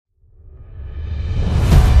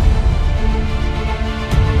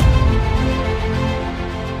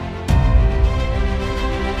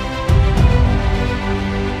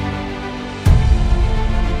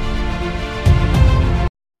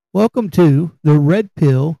welcome to the Red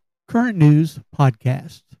Pill Current News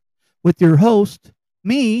Podcast with your host,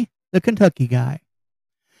 me, the Kentucky guy.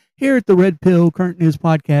 Here at the Red Pill Current News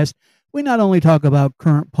Podcast, we not only talk about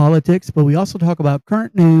current politics, but we also talk about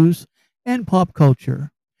current news and pop culture.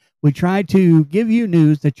 We try to give you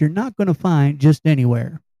news that you're not going to find just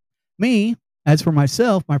anywhere. Me, as for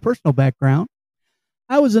myself, my personal background,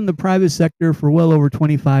 I was in the private sector for well over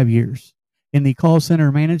 25 years in the call center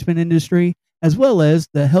management industry as well as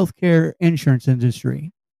the healthcare insurance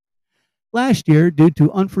industry. Last year, due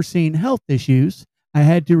to unforeseen health issues, I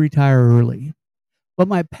had to retire early. But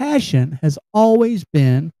my passion has always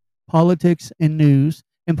been politics and news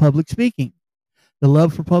and public speaking. The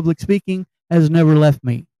love for public speaking has never left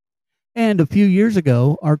me. And a few years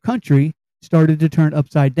ago, our country started to turn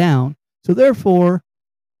upside down. So therefore,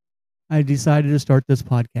 I decided to start this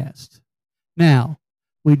podcast. Now,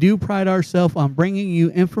 we do pride ourselves on bringing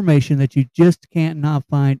you information that you just can't not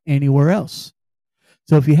find anywhere else.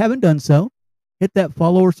 So if you haven't done so, hit that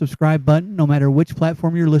follow or subscribe button no matter which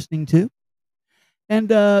platform you're listening to. And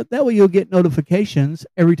that way you'll get notifications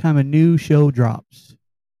every time a new show drops.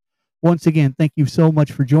 Once again, thank you so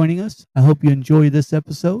much for joining us. I hope you enjoy this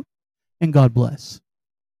episode, and God bless.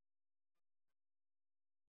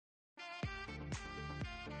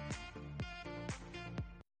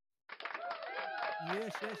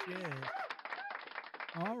 Yes.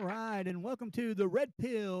 All right, and welcome to the Red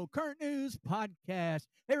Pill Current News Podcast.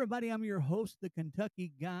 Hey, everybody, I'm your host, the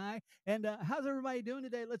Kentucky guy. And how's everybody doing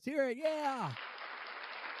today? Let's hear it. Yeah.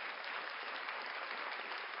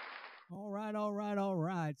 All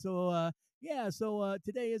right. So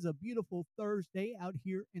today is a beautiful Thursday out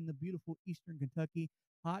here in the beautiful Eastern Kentucky.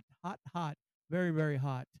 Hot. Very, very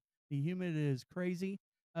hot. The humidity is crazy.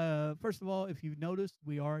 First of all, if you've noticed,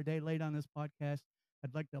 we are a day late on this podcast.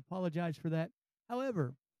 I'd like to apologize for that.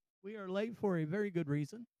 However, we are late for a very good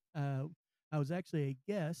reason. I was actually a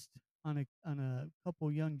guest on a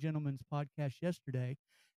couple young gentlemen's podcast yesterday,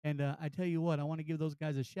 and I tell you what, I want to give those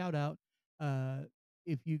guys a shout out.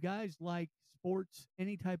 If you guys like sports,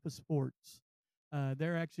 any type of sports,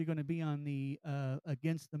 they're actually going to be on the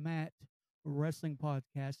Against the Mat wrestling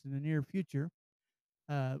podcast in the near future,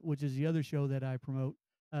 which is the other show that I promote,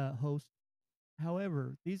 host.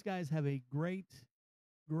 However, these guys have a great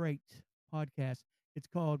podcast. It's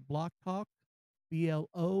called Block Talk,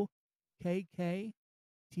 BLOKKTALK.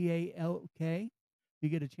 If you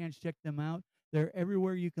get a chance, check them out. They're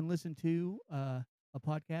everywhere you can listen to a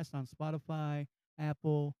podcast on Spotify,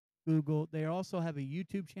 Apple, Google. They also have a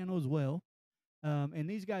YouTube channel as well. And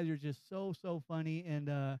these guys are just so funny.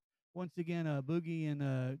 And once again, Boogie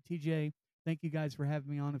and TJ, thank you guys for having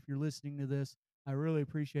me on. If you're listening to this, I really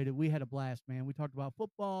appreciate it. We had a blast, man. We talked about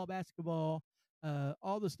football, basketball,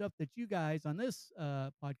 all the stuff that you guys on this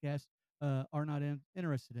podcast are not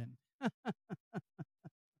interested in.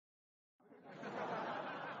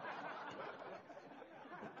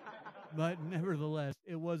 But nevertheless,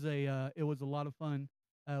 it was a lot of fun.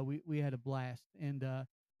 We had a blast, and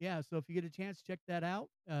yeah. So if you get a chance, check that out.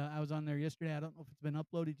 I was on there yesterday. I don't know if it's been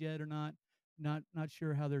uploaded yet or not. Not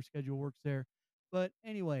sure how their schedule works there. But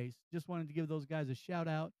anyways, just wanted to give those guys a shout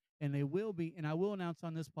out, and they will be, and I will announce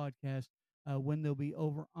on this podcast when they'll be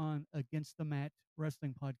over on Against the Mat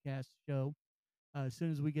Wrestling Podcast show. As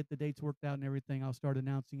soon as we get the dates worked out and everything, I'll start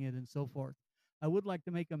announcing it and so forth. I would like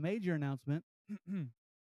to make a major announcement.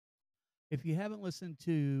 If you haven't listened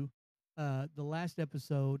to the last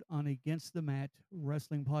episode on Against the Mat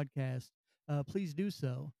Wrestling Podcast, please do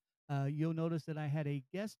so. You'll notice that I had a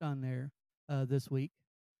guest on there this week.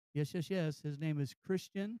 Yes. His name is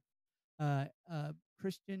Christian.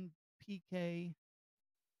 Christian PK.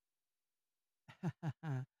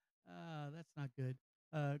 That's not good.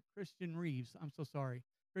 Christian Reeves. I'm so sorry.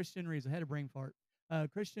 Christian Reeves. I had a brain fart.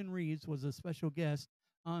 Christian Reeves was a special guest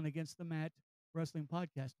on Against the Mat Wrestling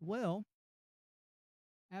Podcast. Well,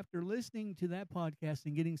 after listening to that podcast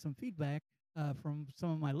and getting some feedback from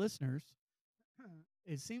some of my listeners,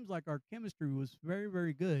 it seems like our chemistry was very,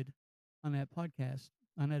 very good on that podcast,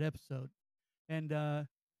 on that episode. And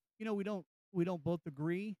we don't both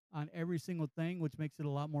agree on every single thing, which makes it a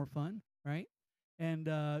lot more fun, right? And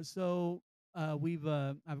so we've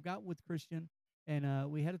I've got with Christian, and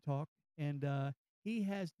we had a talk, and he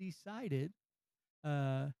has decided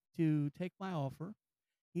to take my offer.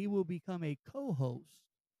 He will become a co-host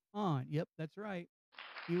on. Yep, that's right.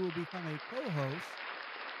 He will become a co-host.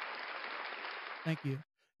 Thank you.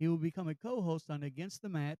 He will become a co-host on Against the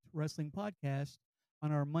Mat Wrestling Podcast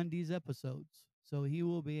on our Mondays episodes. So he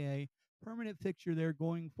will be a permanent fixture there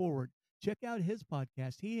going forward. Check out his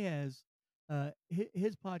podcast. He has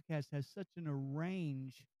his podcast has such an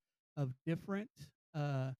range of different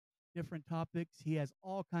different topics. He has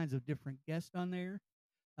all kinds of different guests on there.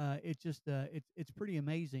 It's just it's pretty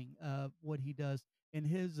amazing what he does. And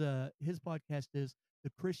his podcast is the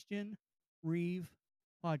Christian Reeve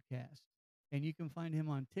podcast, and you can find him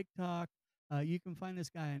on TikTok. You can find this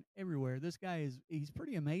guy on everywhere. This guy he's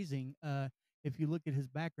pretty amazing. If you look at his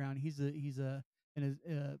background,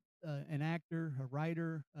 an actor, a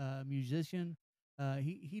writer, a musician.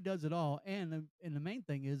 He does it all, and the main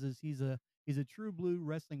thing is he's a true blue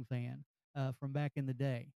wrestling fan from back in the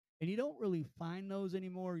day, and you don't really find those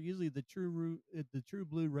anymore. Usually, the true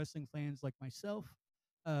blue wrestling fans like myself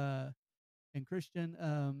uh, and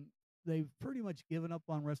Christian, they've pretty much given up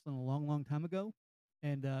on wrestling a long, long time ago,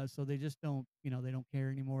 and so they just don't, they don't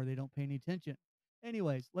care anymore. They don't pay any attention.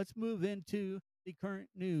 Anyways, let's move into the current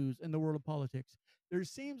news in the world of politics. There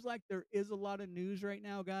seems like there is a lot of news right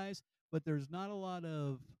now, guys, but there's not a lot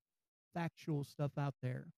of factual stuff out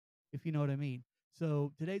there, if you know what I mean.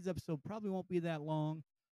 So today's episode probably won't be that long.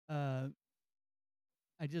 Uh,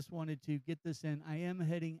 I just wanted to get this in. I am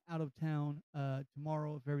heading out of town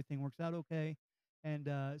tomorrow if everything works out okay, and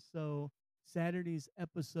so Saturday's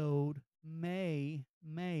episode may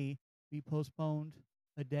be postponed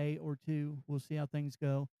a day or two. We'll see how things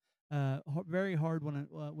go. Very hard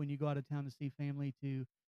when you go out of town to see family to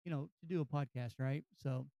do a podcast, right?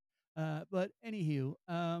 So, but anywho,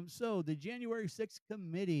 so the January 6th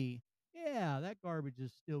committee, yeah, that garbage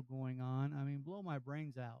is still going on. I mean, blow my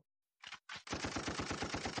brains out.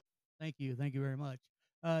 Thank you very much.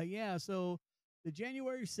 Yeah, so the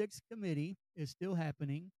January 6th committee is still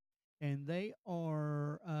happening, and they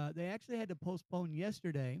actually had to postpone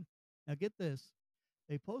yesterday. Now, get this,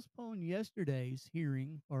 they postponed yesterday's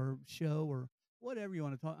hearing or show or whatever you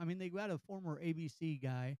want to talk. I mean, they got a former ABC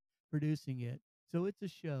guy producing it, so it's a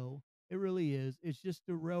show. It really is. It's just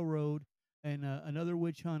a railroad and another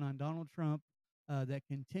witch hunt on Donald Trump that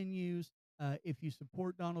continues. If you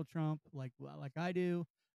support Donald Trump, like I do,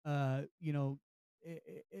 you know,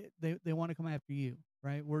 they want to come after you,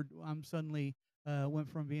 right? I'm suddenly went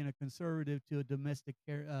from being a conservative to a domestic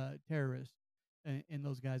terrorist in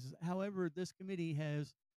those guys. However, this committee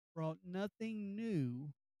has brought nothing new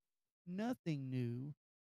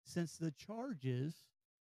since the charges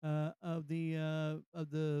of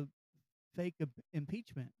the fake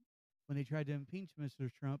impeachment when they tried to impeach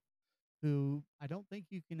Mr. Trump, who I don't think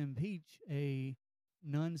you can impeach a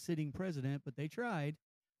non-sitting president, but they tried.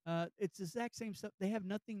 It's the exact same stuff. They have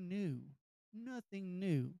nothing new. And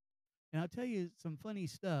I'll tell you some funny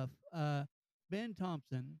stuff. Ben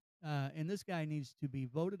Thompson, and this guy needs to be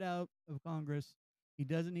voted out of Congress. He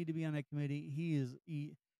doesn't need to be on that committee.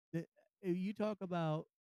 You talk about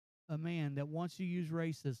a man that wants to use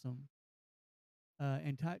racism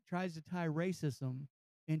and tries to tie racism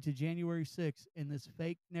into January 6th in this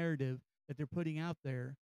fake narrative that they're putting out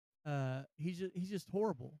there. He's just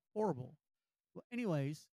horrible, horrible. Well,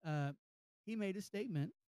 anyways, he made a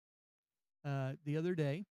statement the other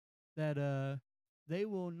day that they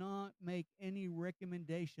will not make any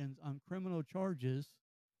recommendations on criminal charges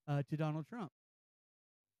to Donald Trump.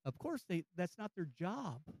 Of course, that's not their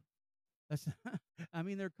job. That's I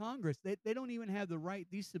mean, they're Congress. They don't even have the right.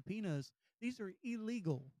 These subpoenas, these are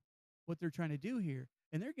illegal. What they're trying to do here,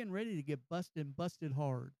 and they're getting ready to get busted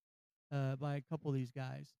hard by a couple of these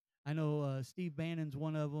guys. I know Steve Bannon's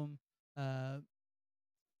one of them.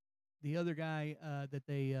 The other guy that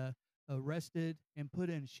they arrested and put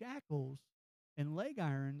in shackles and leg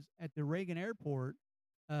irons at the Reagan Airport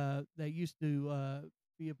that used to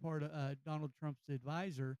be a part of Donald Trump's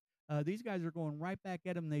advisor. These guys are going right back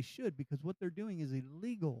at him. They should, because what they're doing is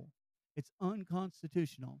illegal. It's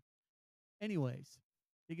unconstitutional. Anyways,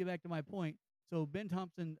 to get back to my point, so Ben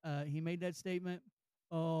Thompson, he made that statement.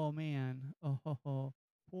 Oh man, oh,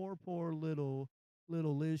 poor little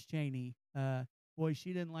Liz Cheney. Boy,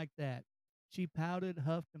 she didn't like that. She pouted,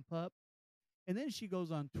 huffed, and puffed, and then she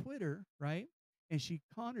goes on Twitter, right, and she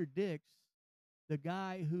contradicts the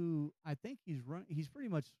guy who I think he's pretty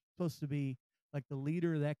much supposed to be like the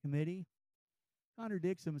leader of that committee.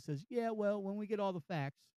 Contradicts him and says, "Yeah, well, when we get all the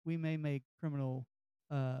facts, we may make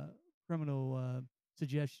uh, criminal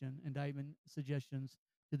indictment suggestions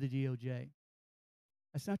to the DOJ."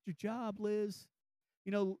 That's not your job, Liz.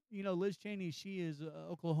 Liz Cheney. She is a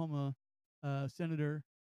Oklahoma senator,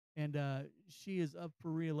 and she is up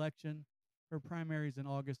for reelection. Her primaries in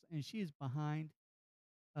August, and she is behind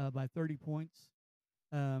by 30 points.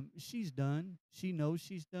 She's done. She knows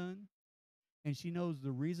she's done, and she knows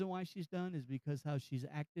the reason why she's done is because how she's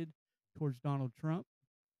acted towards Donald Trump.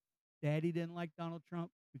 Daddy didn't like Donald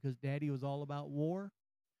Trump because Daddy was all about war.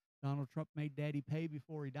 Donald Trump made Daddy pay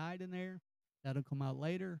before he died in there. That'll come out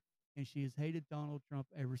later. and she has hated Donald Trump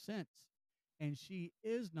ever since. And she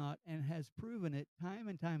is not, and has proven it time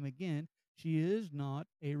and time again, she is not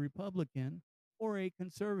a Republican or a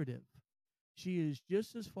conservative. She is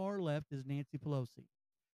just as far left as Nancy Pelosi.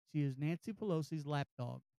 She is Nancy Pelosi's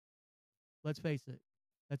lapdog. Let's face it,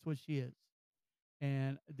 that's what she is.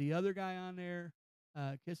 And the other guy on there,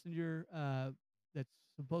 Kissinger, that's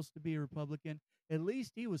supposed to be a Republican, at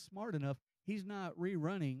least he was smart enough. He's not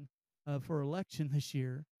rerunning for election this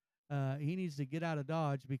year. He needs to get out of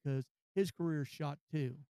Dodge because his career's shot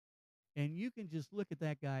too. And you can just look at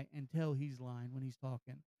that guy and tell he's lying when he's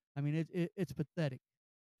talking. I mean, it's pathetic.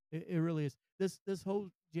 It really is. This whole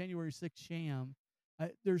January 6th sham.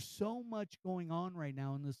 There's so much going on right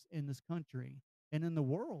now in this country and in the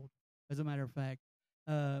world, as a matter of fact,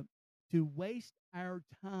 uh, to waste our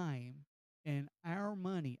time and our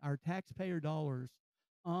money, our taxpayer dollars,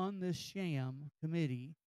 on this sham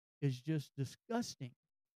committee is just disgusting.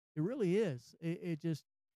 It really is. It just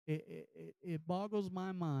it boggles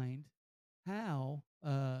my mind how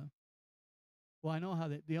well, I know how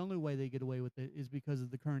the only way they get away with it is because of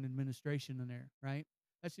the current administration in there, right?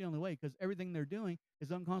 That's the only way, because everything they're doing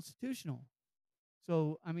is unconstitutional.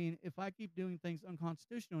 So, I mean, if I keep doing things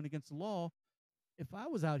unconstitutional and against the law, if I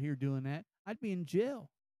was out here doing that, I'd be in jail,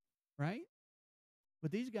 right?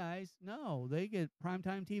 But these guys, no, they get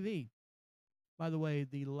primetime TV. By the way,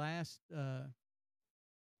 the last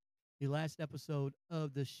episode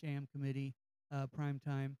of the Sham Committee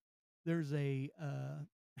primetime, there's a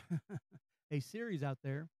a series out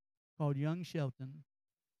there called Young Shelton.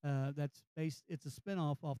 That's based. It's a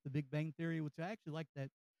spinoff off the Big Bang Theory, which I actually liked that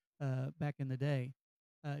back in the day.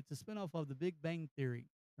 It's a spinoff of the Big Bang Theory,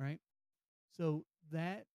 right? So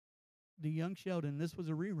that the Young Sheldon, this was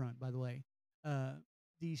a rerun, by the way, uh,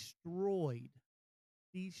 destroyed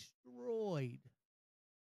destroyed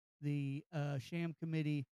the Sham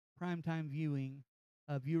Committee primetime viewing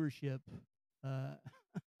viewership uh,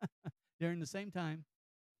 during the same time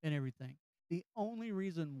and everything. The only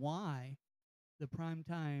reason why the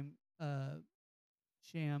primetime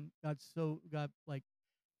Sham got like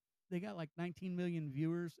they got like 19 million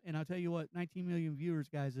viewers, and I'll tell you what, 19 million viewers,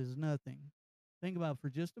 guys, is nothing. Think about it for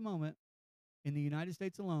just a moment. In the United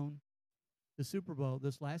States alone, the Super Bowl,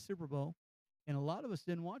 this last Super Bowl, and a lot of us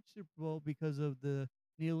didn't watch Super Bowl because of the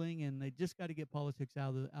kneeling, and they just got to get politics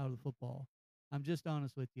out of the football. I'm just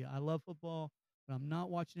honest with you. I love football, but I'm not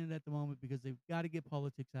watching it at the moment because they've got to get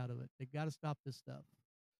politics out of it. They've got to stop this stuff.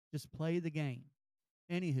 Just play the game.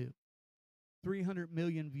 Anywho, 300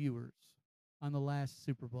 million viewers on the last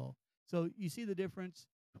Super Bowl. So you see the difference.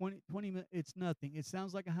 20 it's nothing. It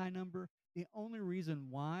sounds like a high number. The only reason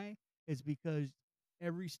why is because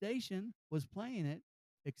every station was playing it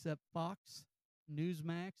except Fox,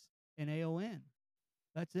 Newsmax, and AON.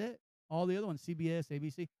 That's it. All the other ones, CBS,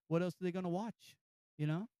 ABC. What else are they going to watch? You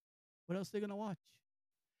know, what else are they going to watch?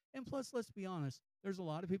 And plus, let's be honest. There's a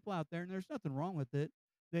lot of people out there, and there's nothing wrong with it.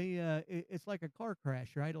 It's like a car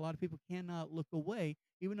crash, right? A lot of people cannot look away,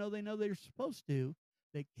 even though they know they're supposed to.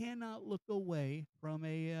 They cannot look away from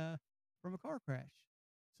a car crash.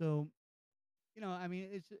 So, I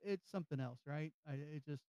mean, it's something else, right? It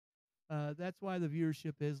just that's why the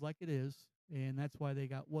viewership is like it is, and that's why they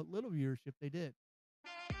got what little viewership they did.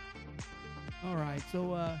 All right,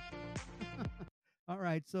 so all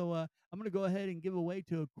right, so I'm going to go ahead and give away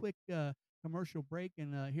to a quick commercial break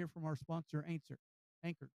and hear from our sponsor, Anchor,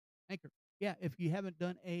 Anchor. Yeah, if you haven't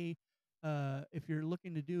done if you're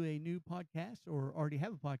looking to do a new podcast or already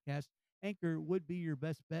have a podcast, Anchor would be your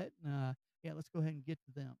best bet. Yeah, let's go ahead and get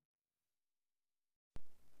to them.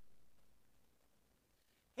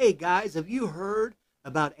 Hey guys, have you heard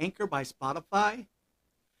about Anchor by Spotify?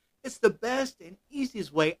 It's the best and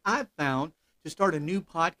easiest way I've found to start a new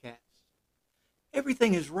podcast.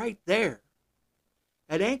 Everything is right there.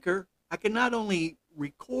 At Anchor, I can not only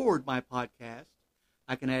record my podcast,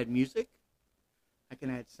 I can add music, I can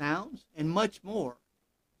add sounds, and much more.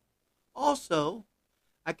 Also,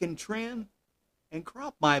 I can trim and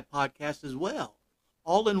crop my podcast as well,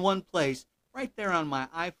 all in one place, right there on my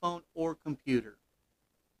iPhone or computer.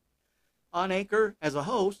 On Anchor, as a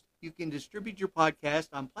host, you can distribute your podcast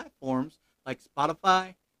on platforms like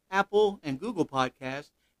Spotify, Apple, and Google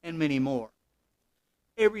Podcasts, and many more.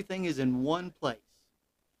 Everything is in one place.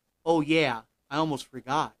 Oh yeah, I almost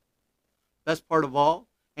forgot. Best part of all,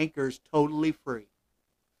 Anchor is totally free.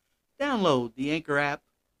 Download the Anchor app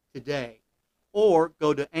today or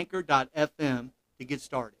go to anchor.fm to get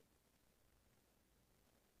started.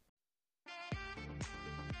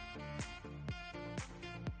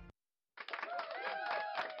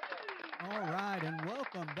 All right, and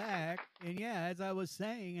welcome back. And yeah, as I was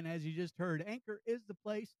saying, and as you just heard, Anchor is the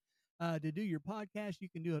place to do your podcast. You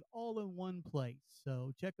can do it all in one place.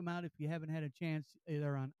 So check them out if you haven't had a chance,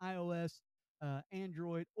 either on iOS,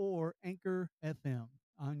 Android, or Anchor FM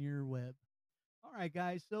on your web. All right,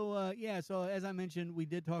 guys. So, so as I mentioned, we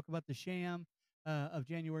did talk about the sham of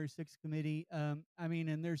January 6th committee. I mean,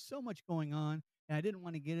 and there's so much going on, and I didn't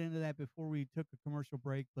want to get into that before we took a commercial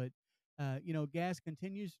break, but, gas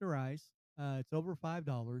continues to rise. It's over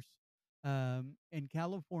 $5. In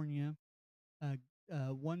California,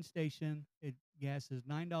 uh, one station, gas is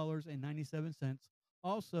 $9.97.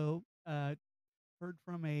 Also, heard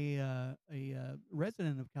from a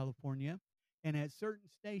resident of California, and at certain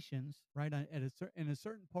stations, right in a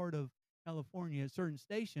certain part of California, at certain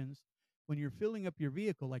stations, when you're filling up your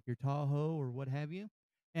vehicle, like your Tahoe or what have you,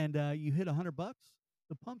 and you hit $100,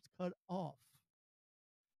 the pump's cut off.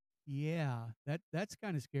 Yeah, that's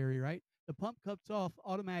kind of scary, right? The pump cuts off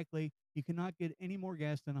automatically. You cannot get any more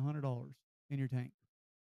gas than $100 in your tank.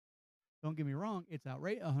 Don't get me wrong, it's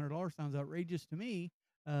outrageous. $100 sounds outrageous to me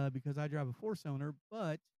because I drive a four-cylinder,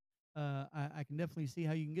 but I can definitely see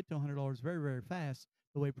how you can get to $100 very, very fast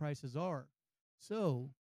the way prices are.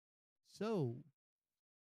 So, so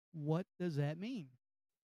what does that mean?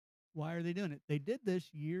 Why are they doing it? They did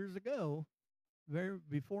this years ago, very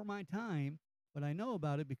before my time, but I know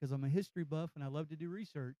about it because I'm a history buff and I love to do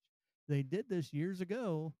research. They did this years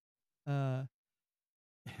ago uh,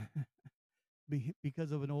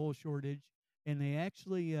 because of an oil shortage, and they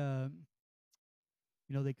actually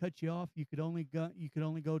they cut you off. You could only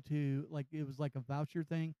go to, like, it was like a voucher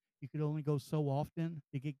thing. You could only go so often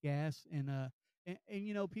to get gas, and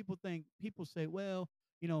people say, well,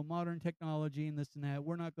 modern technology and this and that,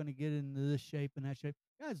 we're not going to get into this shape and that shape.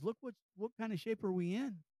 Guys, look what kind of shape are we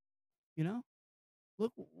in? You know,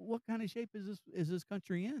 look what kind of shape is this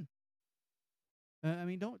country in? I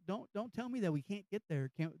mean, don't tell me that we can't get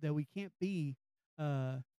there, that we can't be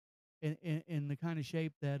uh in the kind of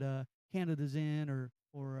shape that Canada's in,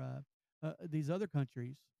 or these other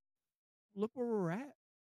countries. Look where we're at.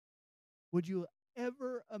 Would you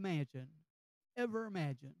ever imagine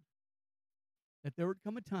that there would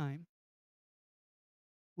come a time?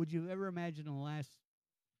 Would you ever imagine in the last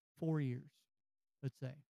 4 years, let's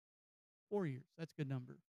say 4 years? That's a good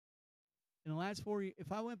number. In the last 4 years,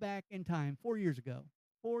 if I went back in time 4 years ago,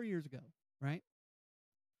 right,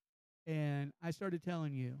 and I started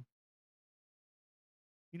telling you,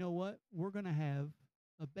 you know what, we're going to have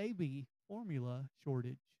a baby formula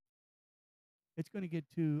shortage. It's going to get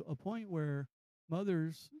to a point where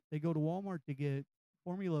mothers, they go to Walmart to get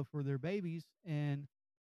formula for their babies and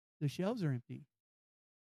the shelves are empty.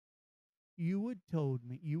 You would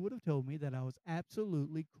have told me that I was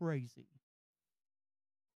absolutely crazy.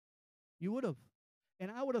 You would have. And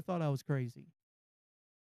I would have thought I was crazy,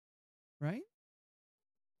 right?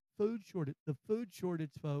 The food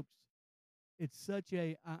shortage, folks. It's such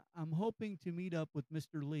I'm hoping to meet up with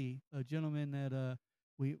Mr. Lee, a gentleman that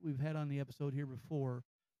we've had on the episode here before.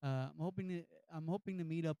 I'm hoping to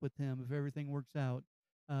meet up with him if everything works out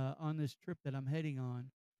on this trip that I'm heading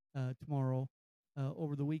on tomorrow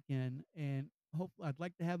over the weekend, and hope I'd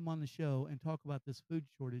like to have him on the show and talk about this food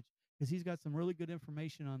shortage because he's got some really good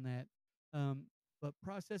information on that. Um, but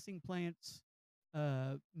processing plants,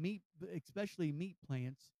 meat, especially meat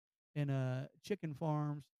plants, and chicken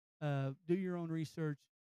farms, do your own research.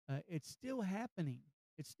 It's still happening.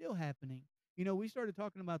 It's still happening. We started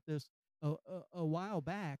talking about this a while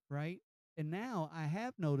back, right? And now I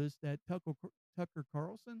have noticed that Tucker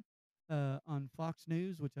Carlson on Fox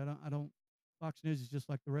News, which I don't. Fox News is just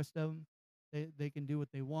like the rest of them. They can do what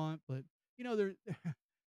they want, but they're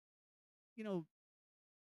you know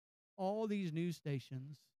all these news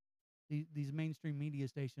stations, these mainstream media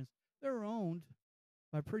stations, they're owned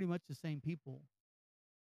by pretty much the same people.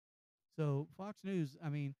 So Fox News, I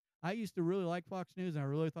mean, I used to really like Fox News, and I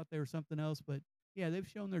really thought they were something else. But yeah, they've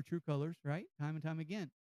shown their true colors, right, time and time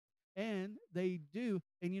again. And they do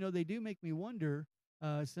make me wonder.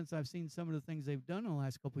 Since I've seen some of the things they've done in the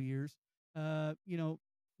last couple of years, uh, you know,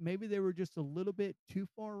 maybe they were just a little bit too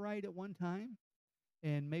far right at one time,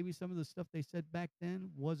 and maybe some of the stuff they said back then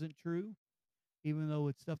wasn't true, even though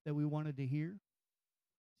it's stuff that we wanted to hear.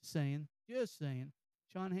 Just saying.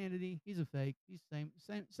 Sean Hannity, he's a fake. He's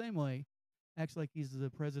same way. Acts like he's the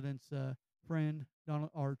president's friend,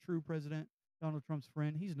 our true president, Donald Trump's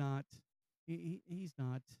friend. He's not. He's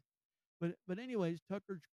not. But anyways,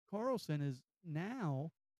 Tucker Carlson is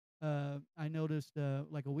now. I noticed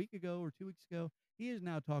like a week ago or 2 weeks ago, he is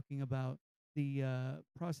now talking about the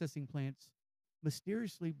processing plants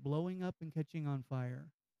mysteriously blowing up and catching on fire.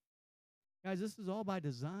 Guys, this is all by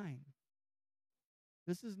design.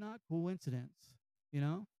 This is not coincidence, you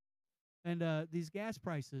know? And these gas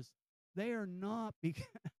prices. They are not because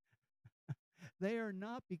they are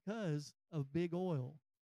not because of big oil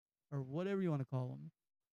or whatever you want to call them.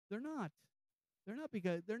 They're not. They're not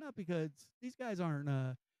because these guys aren't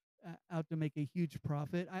out to make a huge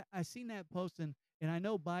profit. I seen that post, and I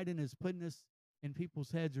know Biden is putting this in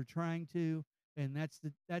people's heads or trying to, and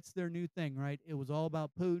that's their new thing, right? It was all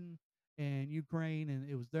about Putin and Ukraine, and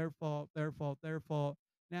it was their fault, their fault, their fault.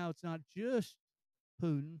 Now it's not just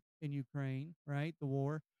Putin and Ukraine, right? The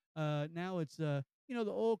war. Now it's the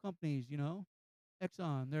oil companies,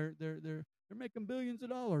 Exxon. They're making billions of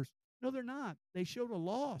dollars. No, they're not. They showed a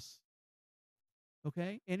loss.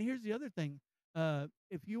 Okay. And here's the other thing.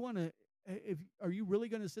 If you want to, if are you really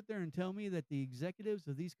going to sit there and tell me that the executives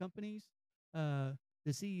of these companies, the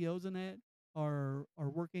CEOs in that, are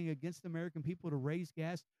working against the American people to raise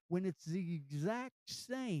gas when it's the exact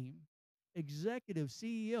same executive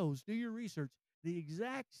CEOs? Do your research. The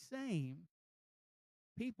exact same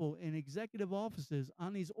people in executive offices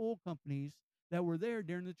on these oil companies that were there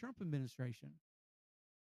during the Trump administration.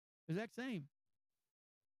 Exact same.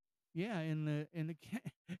 Yeah, and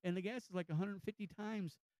the gas is like 150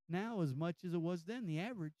 times now as much as it was then, the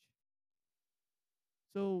average.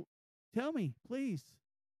 So tell me, please,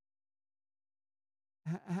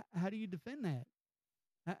 how do you defend that?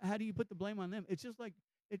 How do you put the blame on them? It's just like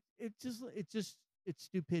it's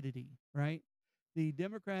stupidity, right? The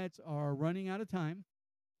Democrats are running out of time.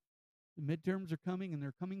 The midterms are coming, and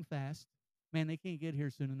they're coming fast. Man, they can't get here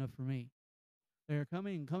soon enough for me. They're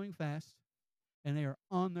coming and coming fast, and they are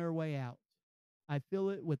on their way out. I feel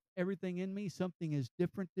it with everything in me. Something is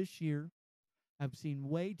different this year. I've seen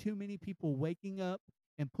way too many people waking up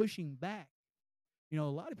and pushing back. A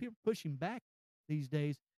lot of people pushing back these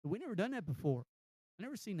days, but we never done that before. I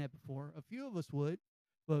never seen that before. A few of us would,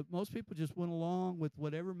 but most people just went along with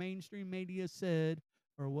whatever mainstream media said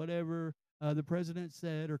or whatever the president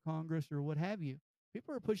said or Congress or what have you.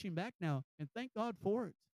 People are pushing back now, and thank God for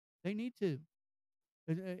it. They need to.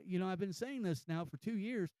 I've been saying this now for 2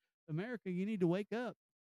 years. America, you need to wake up.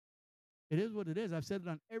 It is what it is. I've said it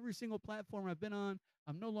on every single platform I've been on.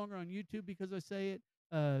 I'm no longer on YouTube because I say it.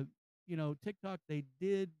 Uh, TikTok, they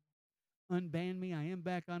did unban me. I am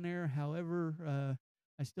back on there. However,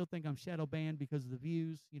 I still think I'm shadow banned because of the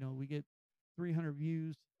views. We get 300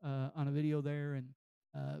 views on a video there, and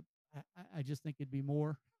uh, I just think it'd be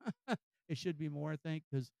more. It should be more, I think,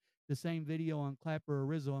 because the same video on Clapper or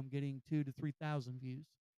Rizzo, I'm getting 2 to 3,000 views.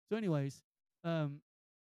 So, anyways, um,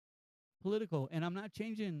 political, and I'm not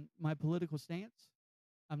changing my political stance.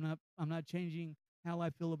 I'm not changing how I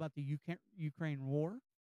feel about the Ukraine war,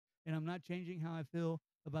 and I'm not changing how I feel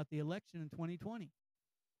about the election in 2020.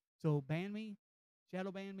 So ban me,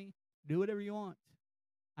 shadow ban me, do whatever you want.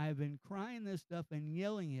 I've been crying this stuff and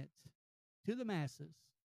yelling it to the masses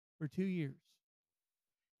for 2 years.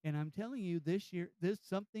 And I'm telling you, this year,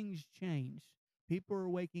 something's changed. People are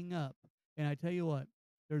waking up. And I tell you what,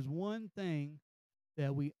 there's one thing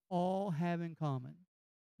that we all have in common.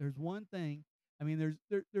 There's one thing. I mean,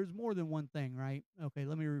 there's more than one thing, right? Okay,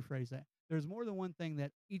 let me rephrase that. There's more than one thing that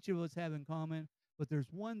each of us have in common, but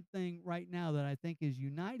there's one thing right now that I think is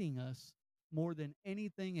uniting us more than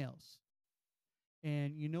anything else.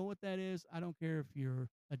 And you know what that is? I don't care if you're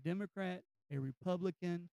a Democrat, a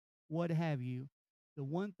Republican, what have you. The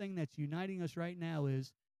one thing that's uniting us right now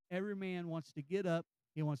is every man wants to get up,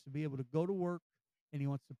 he wants to be able to go to work, and he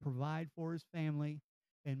wants to provide for his family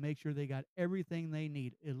and make sure they got everything they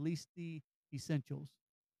need, at least the essentials,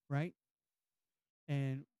 right?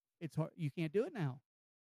 And it's hard. You can't do it now,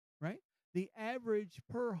 right? The average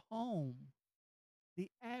per home, the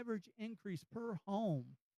average increase per home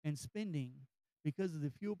and spending because of the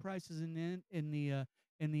fuel prices and the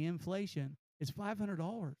inflation is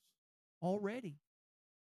 $500 already.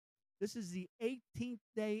 This is the 18th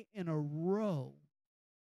day in a row.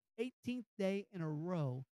 18th day in a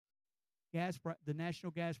row, the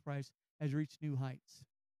national gas price has reached new heights.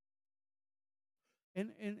 And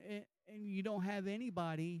you don't have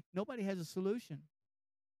anybody. Nobody has a solution.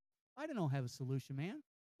 I don't have a solution, man.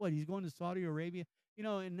 What, he's going to Saudi Arabia,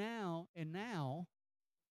 and now,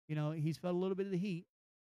 he's felt a little bit of the heat,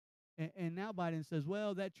 and now Biden says,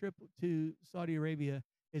 well, that trip to Saudi Arabia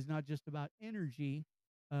is not just about energy,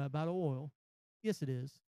 about oil. Yes, it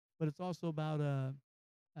is, but it's also about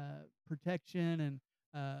protection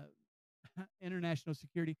and international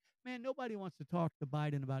security. Man, nobody wants to talk to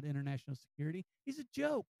Biden about international security. He's a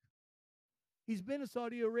joke. He's been to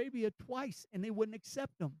Saudi Arabia twice, and they wouldn't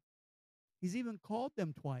accept him. He's even called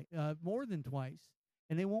them twice, more than twice,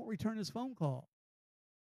 and they won't return his phone call.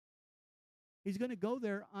 He's going to go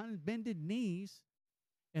there on bended knees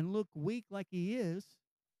and look weak like he is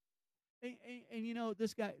And you know,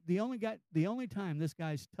 this guy, the only time this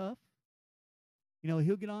guy's tough, you know,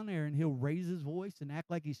 he'll get on there and he'll raise his voice and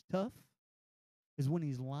act like he's tough, is when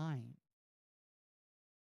he's lying.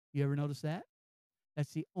 You ever notice that?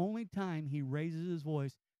 That's the only time he raises his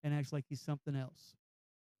voice and acts like he's something else,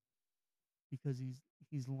 because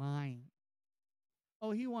he's lying.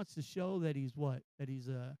 Oh, he wants to show that he's what? That he's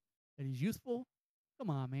youthful? Come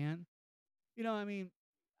on, man. You know, I mean,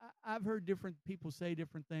 I've heard different people say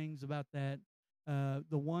different things about that.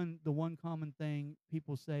 The one common thing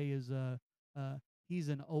people say is uh he's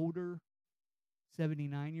an older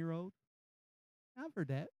 79-year-old. I've heard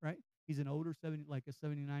that, right? He's an older 70, like a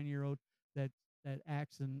 79-year-old that that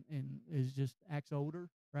acts and is just acts older,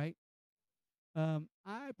 right?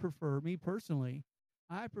 I prefer, me personally,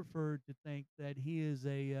 I prefer to think that he's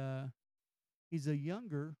a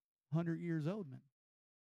younger 100 years old man.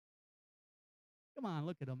 Come on,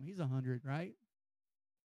 look at him. He's 100, right?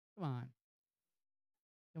 Come on,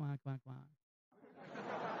 come on, come on, come on.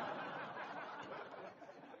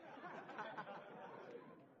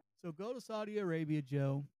 So go to Saudi Arabia,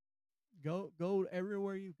 Joe. Go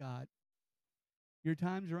everywhere you got. Your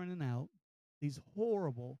time's running out. These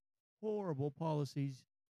horrible, horrible policies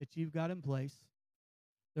that you've got in place,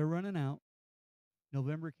 they're running out.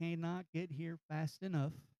 November cannot get here fast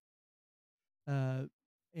enough. Uh,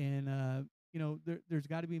 and you know, there's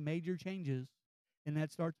got to be major changes, and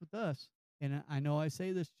that starts with us. And I know I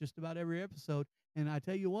say this just about every episode, and I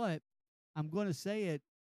tell you what, I'm going to say it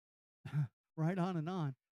right on and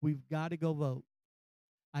on. We've got to go vote.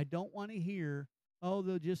 I don't want to hear, oh,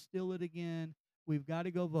 they'll just steal it again. We've got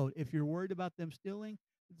to go vote. If you're worried about them stealing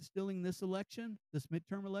this election, this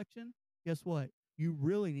midterm election, guess what? You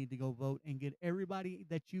really need to go vote and get everybody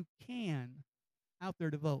that you can out there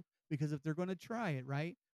to vote. Because if they're going to try it,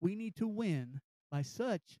 right, we need to win by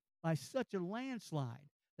such a landslide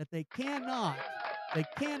that they cannot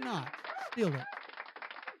steal it.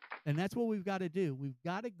 And that's what we've got to do. We've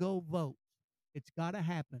got to go vote. It's got to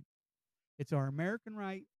happen. It's our American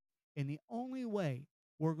right. And the only way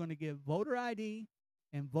we're going to get voter ID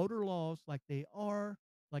and voter laws like they are,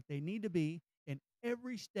 like they need to be in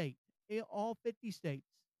every state, all 50 states,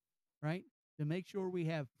 right? To make sure we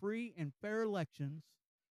have free and fair elections,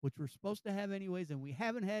 which we're supposed to have anyways, and we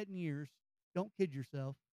haven't had in years. Don't kid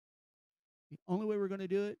yourself. The only way we're going to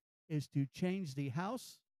do it is to change the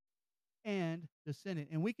House and the Senate.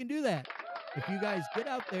 And we can do that if you guys get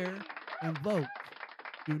out there and vote.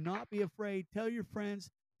 Do not be afraid. Tell your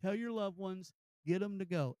friends, tell your loved ones, get them to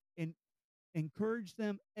go. And encourage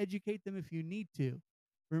them, educate them if you need to.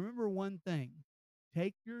 Remember one thing,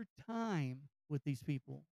 take your time with these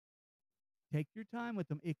people. Take your time with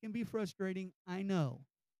them. It can be frustrating, I know.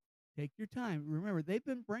 Take your time. Remember, they've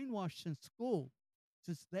been brainwashed since school,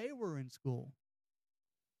 since they were in school.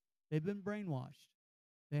 They've been brainwashed.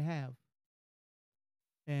 They have.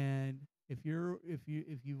 And if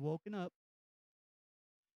you've woken up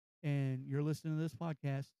and you're listening to this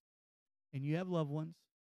podcast and you have loved ones,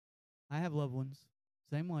 I have loved ones,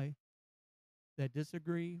 same way, that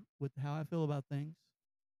disagree with how I feel about things,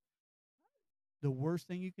 the worst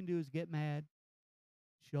thing you can do is get mad,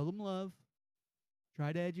 show them love,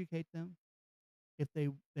 try to educate them. If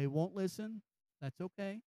they won't listen, that's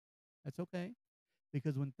okay. That's okay.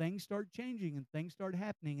 Because when things start changing and things start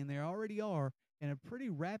happening, and they already are in a pretty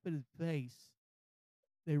rapid pace,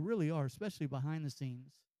 they really are, especially behind the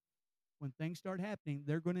scenes. When things start happening,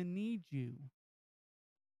 they're going to need you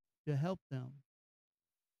to help them.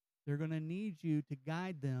 They're going to need you to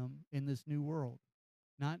guide them in this new world.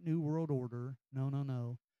 Not new world order. No, no,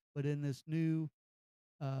 no. But in this new,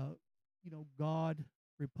 uh, God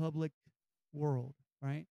republic world,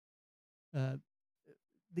 right? Uh,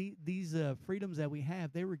 these freedoms that we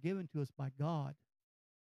have, they were given to us by God,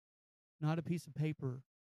 not a piece of paper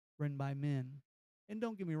written by men. And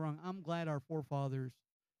don't get me wrong, I'm glad our forefathers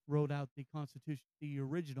wrote out the Constitution, the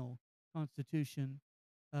original Constitution,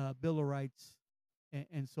 Bill of Rights,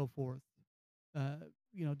 and so forth.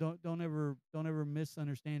 Don't ever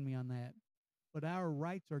misunderstand me on that. But our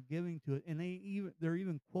rights are given to it, and they're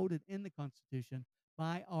even quoted in the Constitution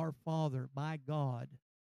by our Father, by God.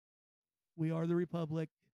 We are the republic,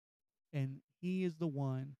 and He is the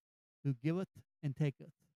one who giveth and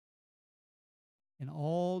taketh. And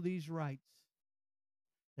all these rights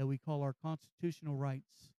that we call our constitutional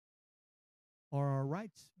rights are our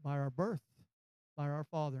rights by our birth, by our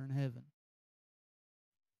Father in heaven.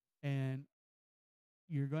 And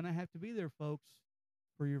you're going to have to be there, folks,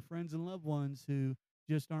 for your friends and loved ones who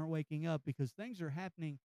just aren't waking up, because things are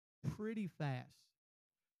happening pretty fast.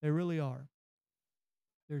 They really are.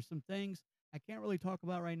 There's some things I can't really talk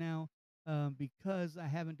about right now because I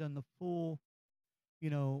haven't done the full,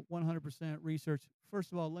 100% research.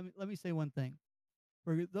 First of all, let me say one thing.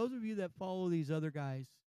 For those of you that follow these other guys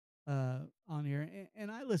on here,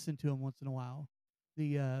 and I listen to them once in a while,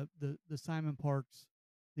 the Simon Parks,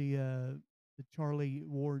 the Charlie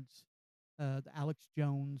Wards, the Alex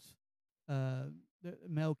Jones, the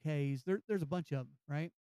Mel K's. There's a bunch of them,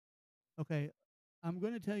 right? Okay, I'm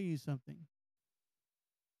going to tell you something.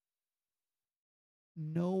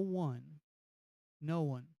 No one, no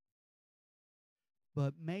one,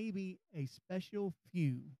 but maybe a special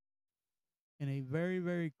few in a very,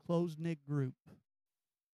 very close knit group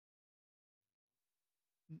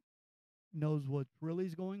knows what really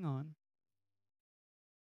is going on,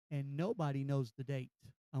 and nobody knows the date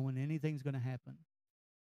on when anything's going to happen.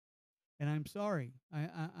 And I'm sorry.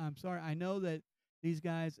 I'm sorry. I know that these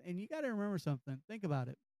guys, and you got to remember something. Think about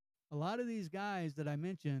it. A lot of these guys that I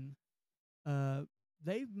mentioned, uh,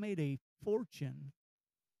 they've made a fortune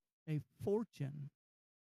in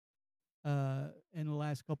the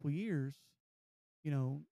last couple of years. You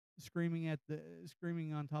know, screaming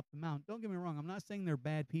on top of the mountain. Don't get me wrong. I'm not saying they're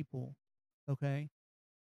bad people. Okay.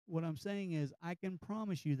 What I'm saying is, I can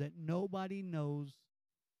promise you that nobody knows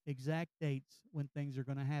exact dates when things are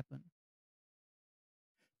going to happen.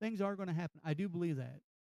 Things are going to happen. I do believe that.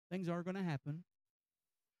 Things are going to happen.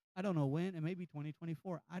 I don't know when. It may be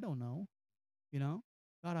 2024. I don't know. You know,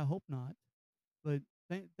 God, I hope not. But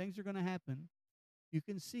things are going to happen. You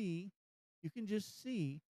can see, you can just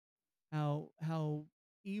see how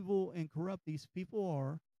evil and corrupt these people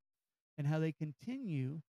are, and how they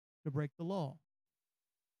continue to break the law.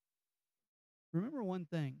 Remember one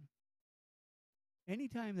thing: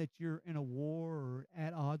 anytime that you're in a war or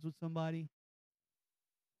at odds with somebody,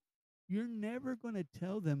 you're never going to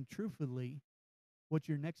tell them truthfully what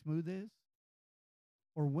your next move is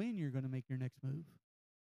or when you're going to make your next move,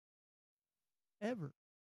 ever.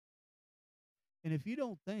 And if you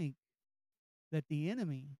don't think that the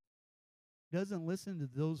enemy doesn't listen to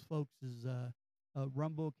those folks'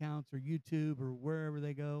 Rumble accounts or YouTube or wherever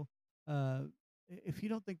they go, uh, if you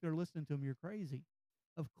don't think they're listening to them, you're crazy.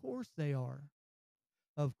 Of course they are.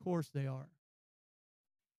 Of course they are.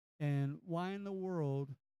 And why in the world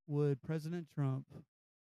would President Trump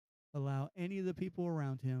allow any of the people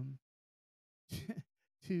around him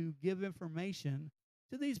to give information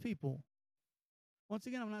to these people? Once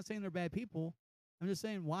again, I'm not saying they're bad people. I'm just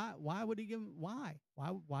saying, why would he give them?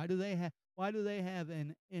 Why do they have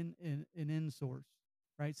an in source,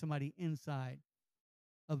 right? Somebody inside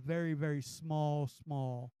a very, very small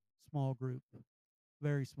group,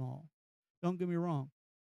 very small. Don't get me wrong.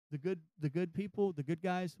 The good people, the good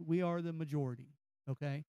guys, we are the majority.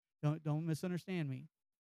 Okay, don't misunderstand me.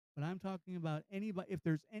 But I'm talking about anybody. If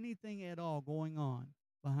there's anything at all going on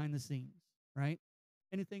behind the scenes, right?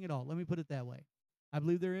 Anything at all. Let me put it that way. I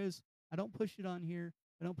believe there is. I don't push it on here.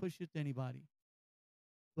 I don't push it to anybody.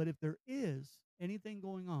 But if there is anything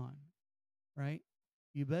going on, right,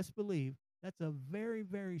 you best believe that's a very,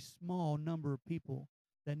 very small number of people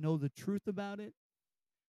that know the truth about it.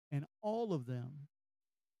 And all of them,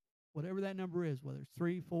 whatever that number is, whether it's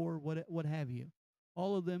three, four, what have you,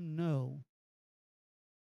 all of them know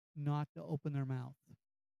not to open their mouth.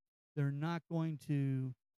 They're not going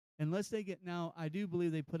to, unless they get, now I do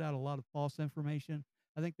believe they put out a lot of false information.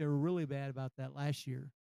 I think they were really bad about that last year.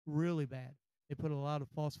 Really bad. They put a lot of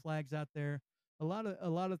false flags out there. A lot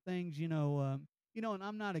of things, and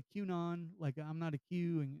I'm not a QAnon, like I'm not a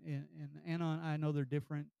Q and Anon. I know they're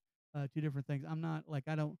different, two different things. I'm not like,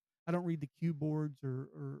 I don't read the Q boards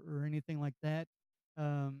or anything like that.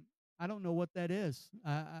 I don't know what that is.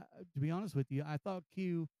 To be honest with you, I thought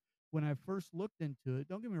Q, when I first looked into it,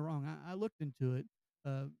 don't get me wrong, I looked into it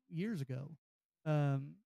years ago.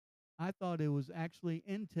 Um, I thought it was actually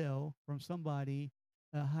intel from somebody,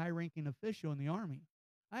 a high ranking official in the Army.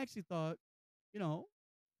 I actually thought, you know,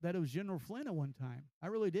 that it was General Flynn at one time. I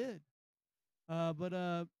really did. But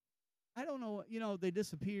I don't know, they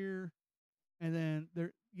disappear, and then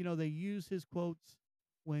they use his quotes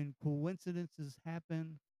when coincidences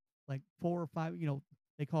happen, like 4 or 5,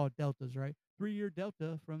 they call it deltas, right? 3-year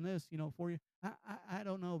delta from this, 4 year. I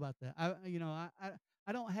don't know about that.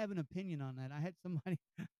 I don't have an opinion on that. I had somebody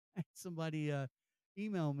I had somebody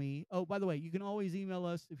email me. Oh, by the way, you can always email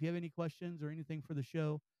us if you have any questions or anything for the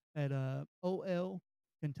show at OL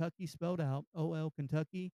Kentucky, spelled out OL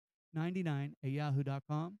Kentucky 99 at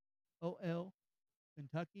yahoo.com. OL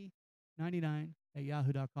Kentucky 99 at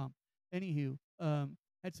yahoo.com. Anywho,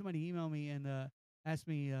 had somebody email me and ask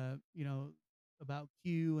me, about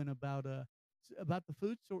Q and about the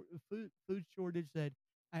food shortage. That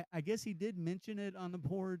I guess he did mention it on the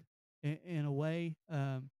board in a way.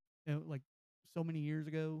 like so many years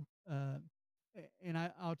ago. And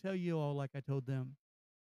I'll tell you all, like I told them,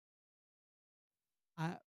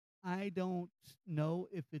 I I don't know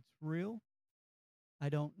if it's real. I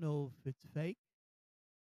don't know if it's fake.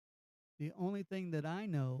 The only thing that I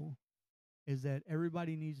know is that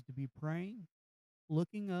everybody needs to be praying,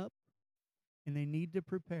 looking up, and they need to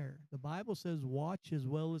prepare. The Bible says watch as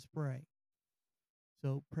well as pray.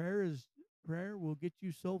 So prayer will get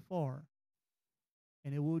you so far,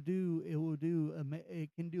 and it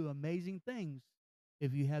can do amazing things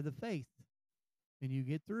if you have the faith and you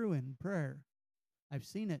get through in prayer. I've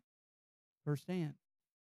seen it firsthand.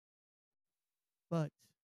 But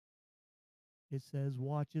it says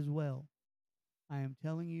watch as well. I am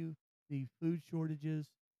telling you, the food shortages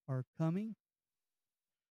are coming.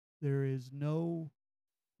 There is no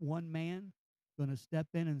one man going to step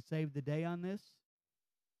in and save the day on this.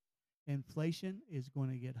 Inflation is going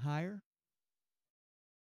to get higher.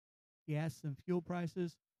 Gas and fuel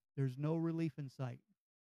prices, there's no relief in sight.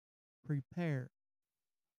 Prepare.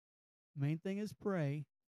 Main thing is pray,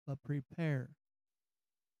 but prepare.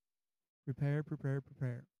 Prepare, prepare,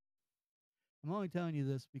 prepare. I'm only telling you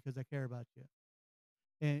this because I care about you.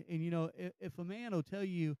 And you know, if a man will tell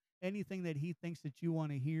you anything that he thinks that you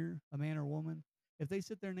want to hear, a man or woman, if they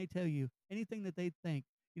sit there and they tell you anything that they think,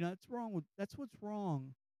 you know, that's what's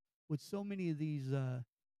wrong with so many of these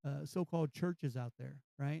so-called churches out there,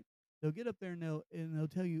 right? They'll get up there and they'll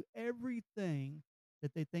tell you everything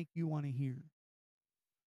that they think you want to hear.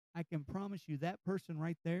 I can promise you that person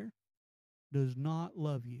right there does not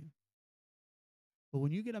love you. But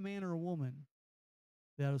when you get a man or a woman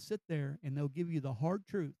that'll sit there and they'll give you the hard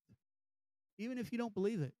truth, even if you don't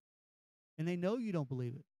believe it, and they know you don't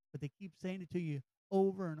believe it, but they keep saying it to you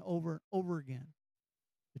over and over and over again,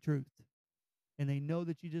 the truth, and they know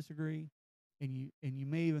that you disagree, and you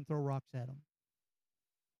may even throw rocks at them.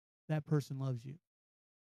 That person loves you.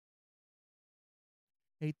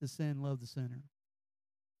 Hate the sin, love the sinner.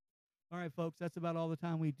 All right, folks, that's about all the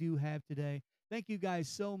time we do have today. Thank you guys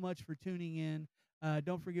so much for tuning in.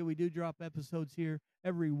 Don't forget, we do drop episodes here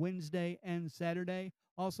every Wednesday and Saturday.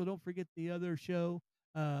 Also, don't forget the other show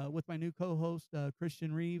with my new co-host,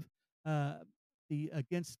 Christian Reeve, uh, the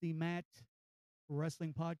Against the Mat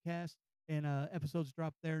Wrestling Podcast. And episodes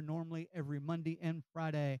drop there normally every Monday and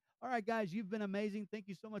Friday. All right, guys, you've been amazing. Thank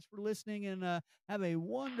you so much for listening, and have a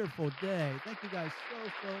wonderful day. Thank you guys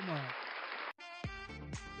so much.